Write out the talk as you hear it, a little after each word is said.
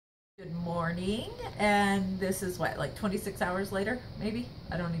Good morning, and this is what, like 26 hours later, maybe?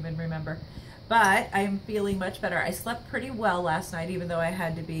 I don't even remember. But I'm feeling much better. I slept pretty well last night, even though I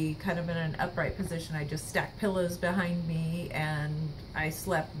had to be kind of in an upright position. I just stacked pillows behind me, and I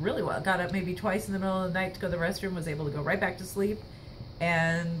slept really well. Got up maybe twice in the middle of the night to go to the restroom, was able to go right back to sleep.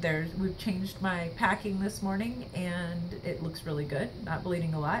 And we've changed my packing this morning, and it looks really good, not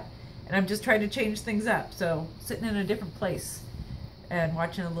bleeding a lot. And I'm just trying to change things up, so sitting in a different place and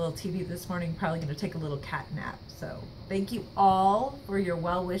watching a little TV this morning, probably going to take a little cat nap. So thank you all for your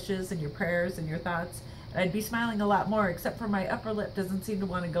well wishes and your prayers and your thoughts. And I'd be smiling a lot more, except for my upper lip doesn't seem to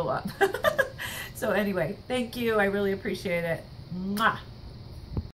want to go up. So anyway, thank you. I really appreciate it. Mwah.